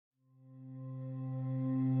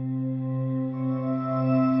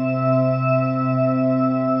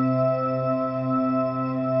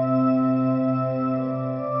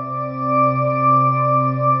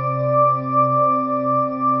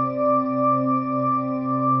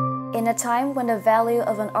In a time when the value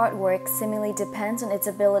of an artwork seemingly depends on its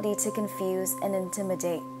ability to confuse and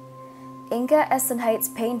intimidate, INKA ESSENHIGH's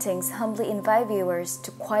paintings humbly invite viewers to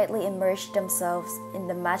quietly immerse themselves in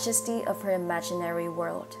the majesty of her imaginary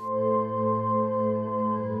world.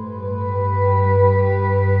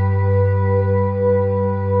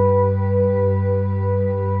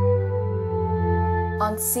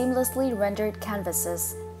 On seamlessly rendered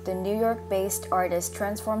canvases, the New York-based artist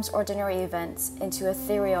transforms ordinary events into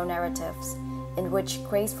ethereal narratives, in which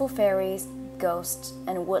graceful fairies, ghosts,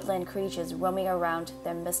 and woodland creatures roaming around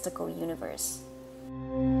their mystical universe.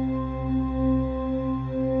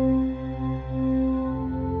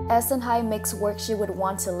 ESSENHIGH makes work she would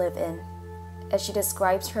want to live in. As she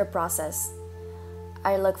describes her process,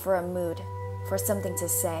 I look for a mood, for something to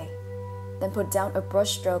say, then put down a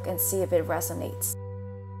brushstroke and see if it resonates.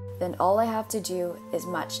 Then all I have to do is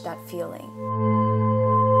match that feeling.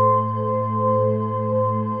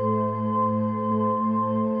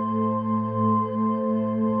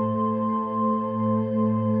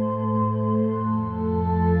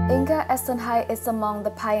 INKA ESSENHIGH is among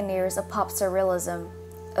the pioneers of pop surrealism,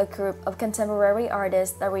 a group of contemporary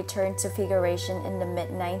artists that returned to figuration in the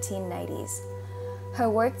mid-1990s.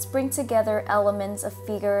 Her works bring together elements of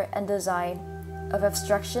figure and design, of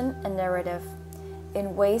abstraction and narrative,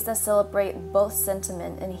 in ways that celebrate both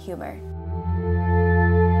sentiment and humor.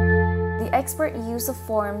 The expert use of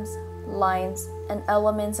forms, lines, and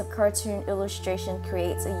elements of cartoon illustration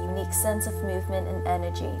creates a unique sense of movement and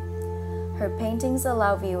energy. Her paintings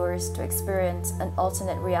allow viewers to experience an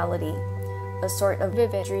alternate reality, a sort of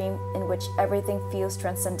vivid dream in which everything feels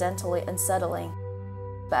transcendently unsettling,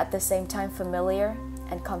 but at the same time familiar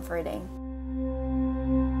and comforting.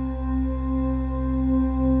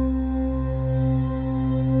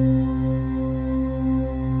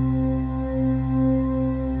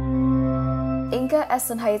 INKA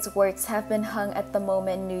ESSENHIGH's works have been hung at the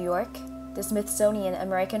MoMA in New York, the Smithsonian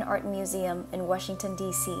American Art Museum in Washington,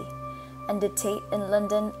 D.C., and the Tate in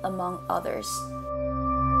London, among others.